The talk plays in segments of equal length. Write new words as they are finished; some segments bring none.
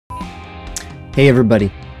Hey everybody,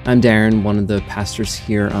 I'm Darren, one of the pastors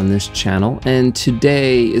here on this channel, and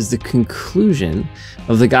today is the conclusion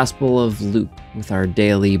of the Gospel of Luke with our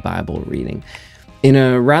daily Bible reading. In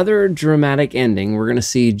a rather dramatic ending, we're going to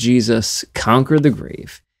see Jesus conquer the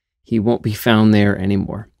grave. He won't be found there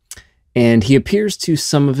anymore. And he appears to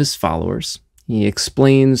some of his followers. He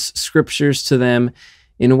explains scriptures to them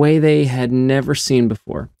in a way they had never seen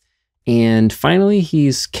before. And finally,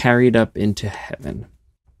 he's carried up into heaven.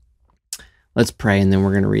 Let's pray, and then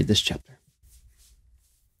we're going to read this chapter.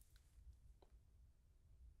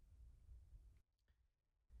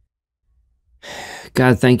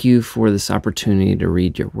 God, thank you for this opportunity to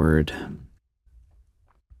read your word.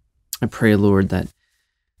 I pray, Lord, that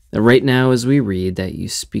right now as we read, that you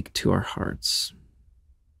speak to our hearts.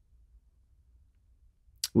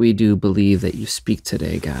 We do believe that you speak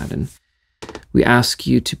today, God, and we ask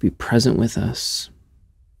you to be present with us.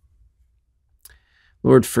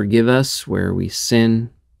 Lord, forgive us where we sin.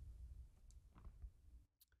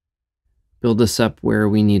 Build us up where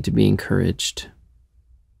we need to be encouraged.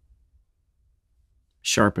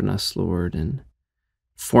 Sharpen us, Lord, and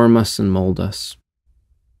form us and mold us.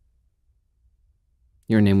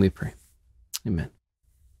 In your name we pray. Amen.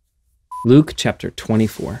 Luke chapter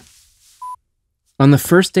 24. On the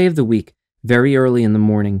first day of the week, very early in the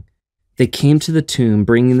morning, they came to the tomb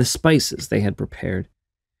bringing the spices they had prepared.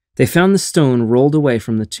 They found the stone rolled away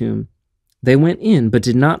from the tomb. They went in, but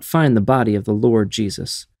did not find the body of the Lord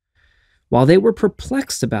Jesus. While they were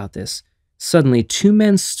perplexed about this, suddenly 2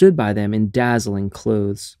 men stood by them in dazzling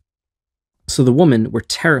clothes. So the women were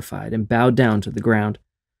terrified and bowed down to the ground.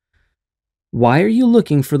 "Why are you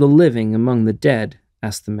looking for the living among the dead?"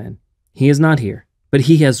 asked the men. "He is not here, but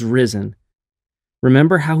he has risen.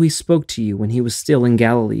 Remember how he spoke to you when he was still in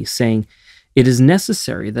Galilee, saying, 'It is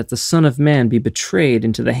necessary that the Son of Man be betrayed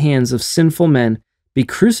into the hands of sinful men, be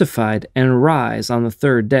crucified, and rise on the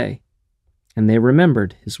 3rd day.'" And they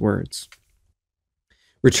remembered his words.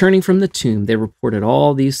 Returning from the tomb, they reported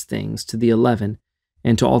all these things to the 11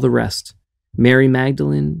 and to all the rest: Mary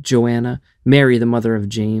Magdalene, Joanna, Mary the mother of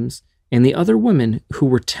James, and the other women who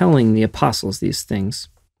were telling the apostles these things.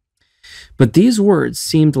 But these words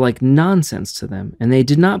seemed like nonsense to them, and they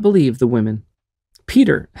did not believe the women.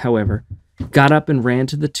 Peter, however, got up and ran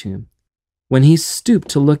to the tomb. When he stooped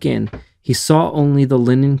to look in, he saw only the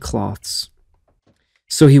linen cloths.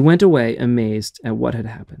 So he went away amazed at what had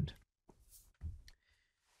happened.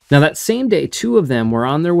 Now that same day, 2 of them were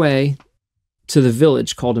on their way to the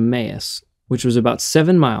village called Emmaus, which was about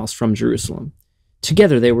 7 miles from Jerusalem.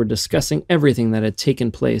 Together they were discussing everything that had taken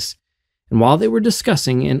place. And while they were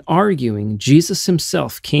discussing and arguing, Jesus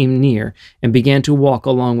himself came near and began to walk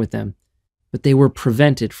along with them, but they were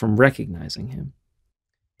prevented from recognizing him.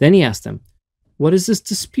 Then he asked them, "What is this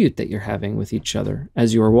dispute that you're having with each other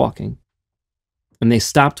as you are walking?" And they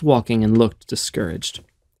stopped walking and looked discouraged.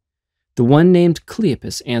 The one named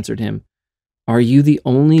Cleopas answered him, "Are you the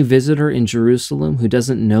only visitor in Jerusalem who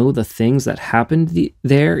doesn't know the things that happened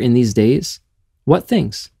there in these days?" "What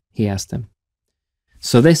things?" he asked them.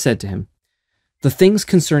 So they said to him, "The things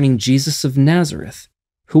concerning Jesus of Nazareth,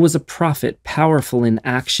 who was a prophet, powerful in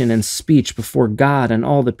action and speech before God and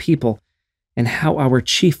all the people, and how our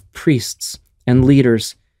chief priests and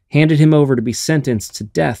leaders handed him over to be sentenced to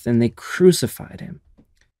death, and they crucified him.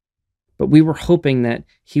 But we were hoping that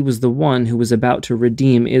he was the one who was about to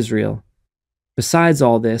redeem Israel. Besides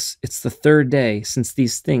all this, it's the 3rd day since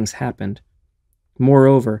these things happened.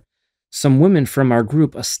 Moreover, some women from our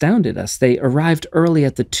group astounded us. They arrived early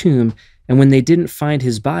at the tomb, and when they didn't find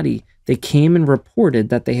his body, they came and reported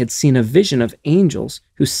that they had seen a vision of angels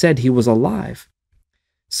who said he was alive.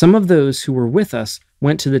 Some of those who were with us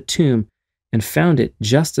went to the tomb and found it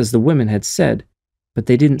just as the women had said, but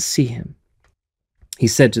they didn't see him." He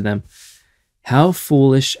said to them, "How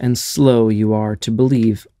foolish and slow you are to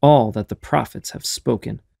believe all that the prophets have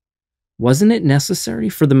spoken. Wasn't it necessary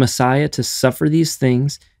for the Messiah to suffer these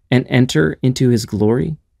things and enter into his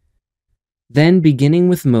glory?" Then, beginning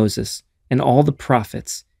with Moses and all the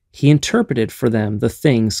prophets, he interpreted for them the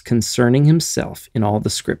things concerning himself in all the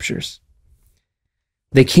scriptures.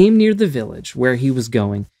 They came near the village where he was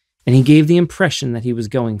going, and he gave the impression that he was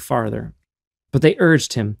going farther. But they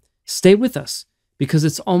urged him, "Stay with us, because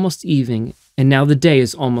it's almost evening, and now the day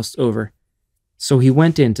is almost over." So he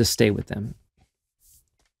went in to stay with them.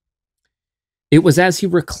 It was as he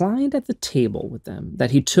reclined at the table with them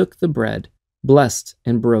that he took the bread, blessed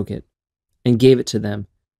and broke it, and gave it to them.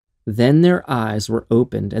 Then their eyes were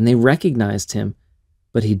opened, and they recognized him,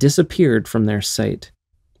 but he disappeared from their sight.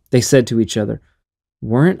 They said to each other,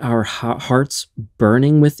 "Weren't our hearts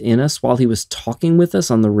burning within us while he was talking with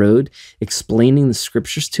us on the road, explaining the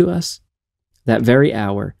scriptures to us?" That very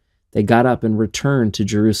hour, they got up and returned to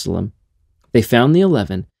Jerusalem. They found the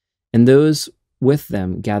 11, and those with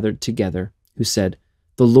them gathered together, who said,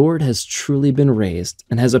 "The Lord has truly been raised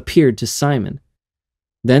and has appeared to Simon."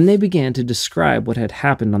 Then they began to describe what had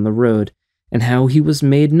happened on the road and how he was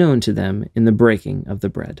made known to them in the breaking of the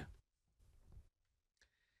bread.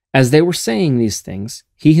 As they were saying these things,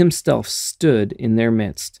 he himself stood in their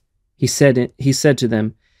midst. He said to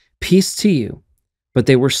them, "Peace to you." But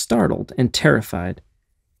they were startled and terrified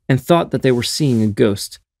and thought that they were seeing a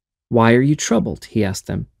ghost. "Why are you troubled?" he asked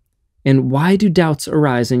them. "And why do doubts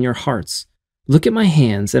arise in your hearts? Look at my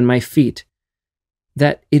hands and my feet,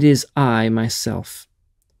 that it is I myself.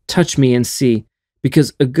 Touch me and see,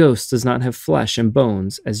 because a ghost does not have flesh and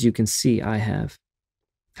bones, as you can see I have."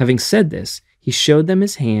 Having said this, he showed them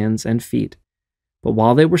his hands and feet. But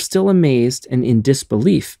while they were still amazed and in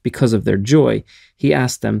disbelief because of their joy, he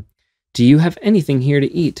asked them, "Do you have anything here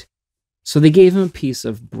to eat?" So they gave him a piece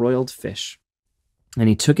of broiled fish, and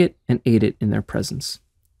he took it and ate it in their presence.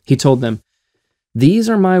 He told them, "These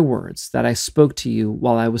are my words that I spoke to you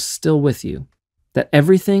while I was still with you, that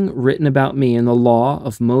everything written about me in the law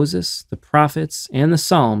of Moses, the prophets, and the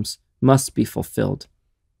Psalms must be fulfilled."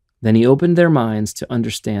 Then he opened their minds to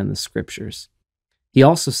understand the scriptures. He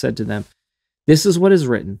also said to them, "This is what is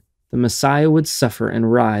written, the Messiah would suffer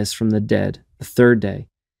and rise from the dead the third day,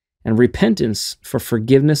 and repentance for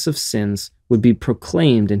forgiveness of sins would be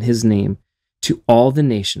proclaimed in his name to all the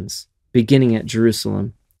nations, beginning at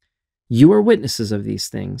Jerusalem. You are witnesses of these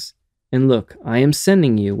things, and look, I am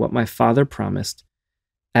sending you what my Father promised.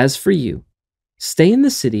 As for you, stay in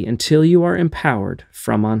the city until you are empowered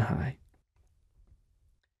from on high."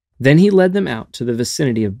 Then he led them out to the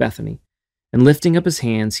vicinity of Bethany, and lifting up his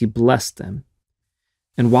hands, he blessed them.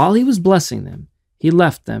 And while he was blessing them, he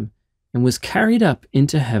left them and was carried up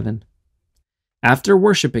into heaven. After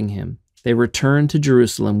worshiping him, they returned to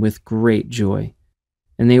Jerusalem with great joy,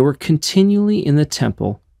 and they were continually in the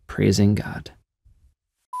temple praising God.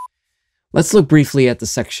 Let's look briefly at the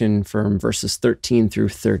section from verses 13 through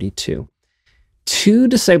 32. Two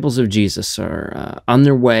disciples of Jesus are on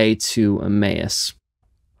their way to Emmaus,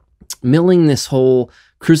 milling this whole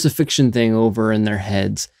crucifixion thing over in their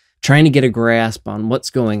heads, trying to get a grasp on what's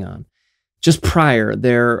going on. Just prior,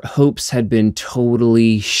 their hopes had been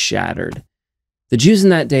totally shattered. The Jews in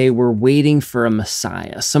that day were waiting for a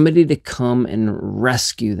Messiah, somebody to come and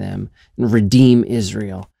rescue them and redeem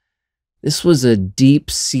Israel. This was a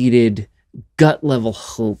deep-seated, gut-level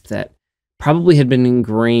hope that probably had been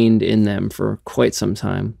ingrained in them for quite some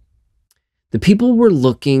time. The people were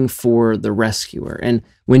looking for the rescuer, and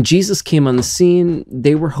when Jesus came on the scene,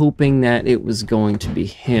 they were hoping that it was going to be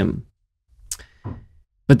him.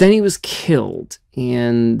 But then he was killed,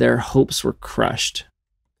 and their hopes were crushed.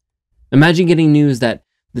 Imagine getting news that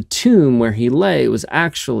the tomb where he lay was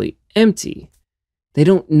actually empty. They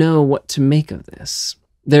don't know what to make of this.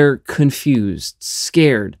 They're confused,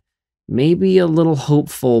 scared, maybe a little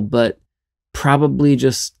hopeful, but probably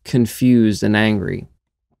just confused and angry.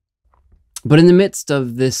 But in the midst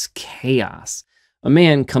of this chaos, a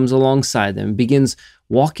man comes alongside them and begins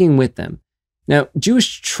walking with them. Now,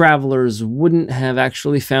 Jewish travelers wouldn't have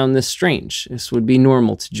actually found this strange. This would be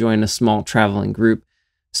normal to join a small traveling group,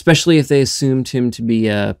 especially if they assumed him to be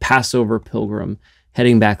a Passover pilgrim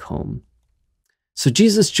heading back home. So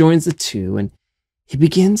Jesus joins the two, and he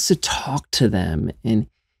begins to talk to them, and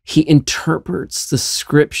he interprets the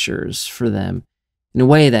scriptures for them in a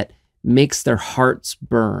way that makes their hearts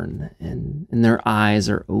burn and their eyes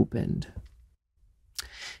are opened.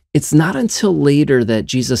 It's not until later that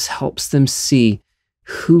Jesus helps them see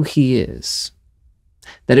who he is,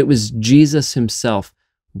 that it was Jesus himself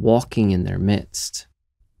walking in their midst.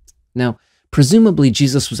 Now, presumably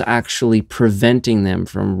Jesus was actually preventing them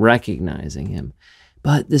from recognizing him,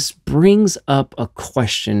 but this brings up a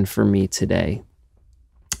question for me today,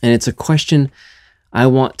 and it's a question I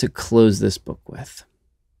want to close this book with.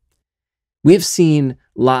 We have seen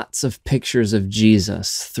lots of pictures of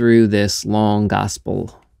Jesus through this long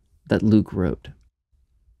gospel that Luke wrote.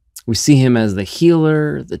 We see him as the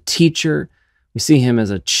healer, the teacher. We see him as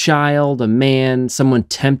a child, a man, someone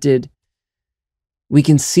tempted. We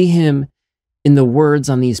can see him in the words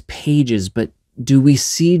on these pages, but do we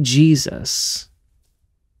see Jesus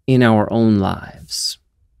in our own lives?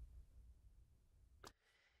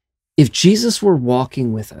 If Jesus were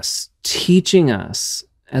walking with us, teaching us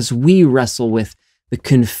as we wrestle with the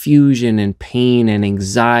confusion and pain and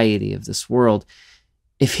anxiety of this world,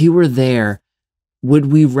 if he were there, would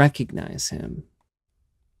we recognize him?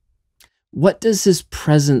 What does his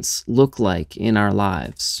presence look like in our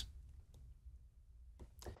lives?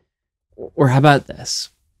 Or how about this?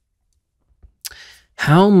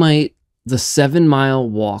 How might the 7-mile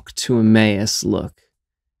walk to Emmaus look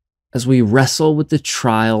as we wrestle with the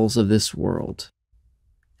trials of this world?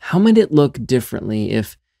 How might it look differently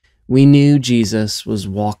if we knew Jesus was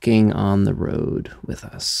walking on the road with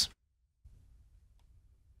us?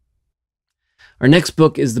 Our next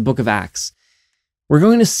book is the book of Acts. We're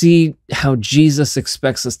going to see how Jesus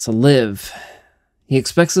expects us to live. He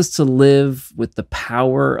expects us to live with the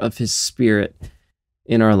power of his Spirit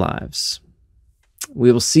in our lives.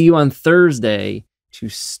 We will see you on Thursday to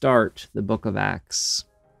start the book of Acts.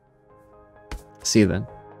 See you then.